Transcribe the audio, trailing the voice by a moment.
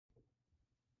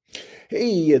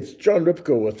Hey, it's John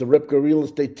Hripko with the Hripko Real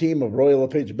Estate team of Royal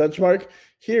LePage Benchmark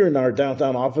here in our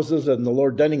downtown offices in the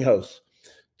Lord Denning House.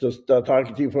 Just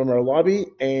talking to you from our lobby,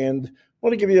 and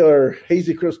want to give you our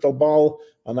hazy crystal ball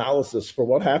analysis for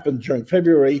what happened during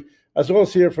February, as well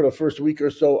as here for the first week or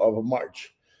so of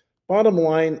March. Bottom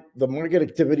line, the market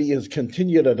activity has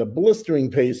continued at a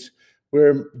blistering pace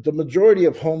where the majority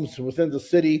of homes within the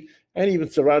city and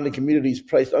even surrounding communities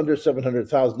priced under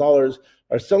 $700,000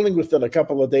 are selling within a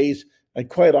couple of days and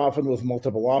quite often with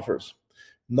multiple offers.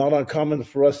 Not uncommon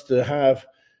for us to have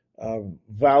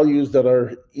values that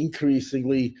are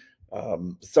increasingly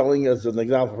selling, as an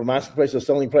example, from asking price to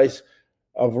selling price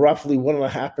of roughly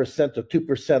 1.5% to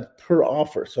 2% per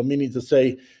offer. So meaning to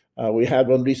say, we had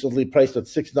one recently priced at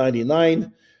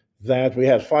 $699 that we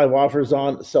had 5 offers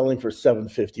on, selling for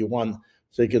 $751.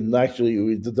 So you can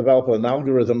actually develop an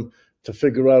algorithm to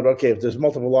figure out, okay, if there's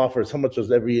multiple offers, how much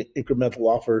does every incremental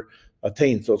offer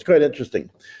attain? So it's quite interesting.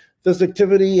 This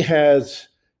activity has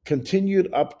continued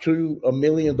up to $1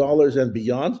 million and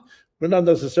beyond. We're not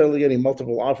necessarily getting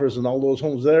multiple offers in all those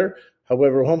homes there.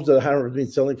 However, homes that haven't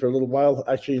been selling for a little while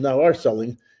actually now are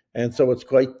selling. And so it's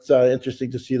quite interesting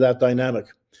to see that dynamic.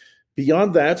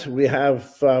 Beyond that, we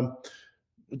have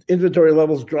inventory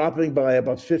levels dropping by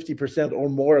about 50% or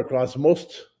more across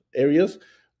most areas,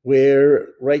 where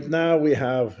right now we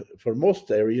have, for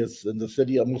most areas in the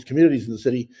city, most communities in the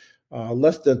city,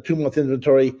 less than 2-month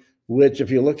inventory, which if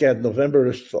you look at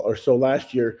November or so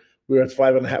last year, we were at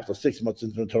 5.5 to 6 months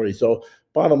inventory. So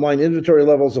bottom line, inventory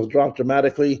levels have dropped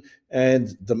dramatically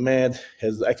and demand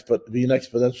has been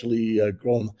exponentially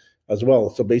grown as well.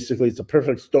 So basically it's a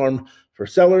perfect storm for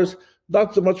sellers,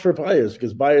 not so much for buyers,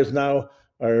 because buyers now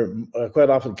are quite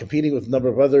often competing with a number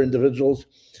of other individuals.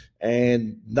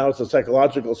 And now it's a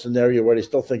psychological scenario where they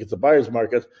still think it's a buyer's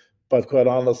market, but quite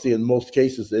honestly, in most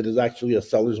cases, it is actually a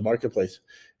seller's marketplace.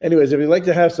 Anyways, if you'd like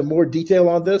to have some more detail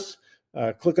on this,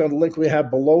 click on the link we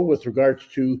have below with regard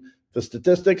to the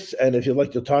statistics. And if you'd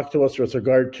like to talk to us with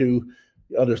regard to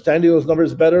understanding those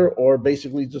numbers better, or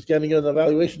basically just getting an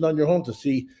evaluation on your home to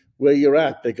see where you're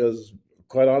at, because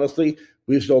quite honestly,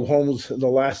 we've sold homes in the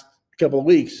last couple of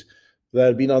weeks that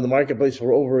have been on the marketplace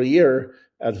for over a year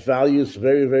at values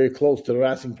very, very close to their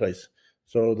asking price.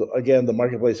 So again, the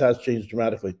marketplace has changed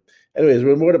dramatically. Anyways,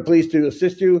 we're more than pleased to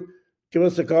assist you. Give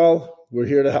us a call. We're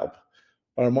here to help.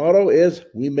 Our motto is,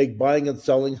 we make buying and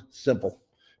selling simple.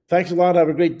 Thanks a lot. Have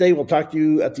a great day. We'll talk to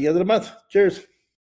you at the end of the month. Cheers.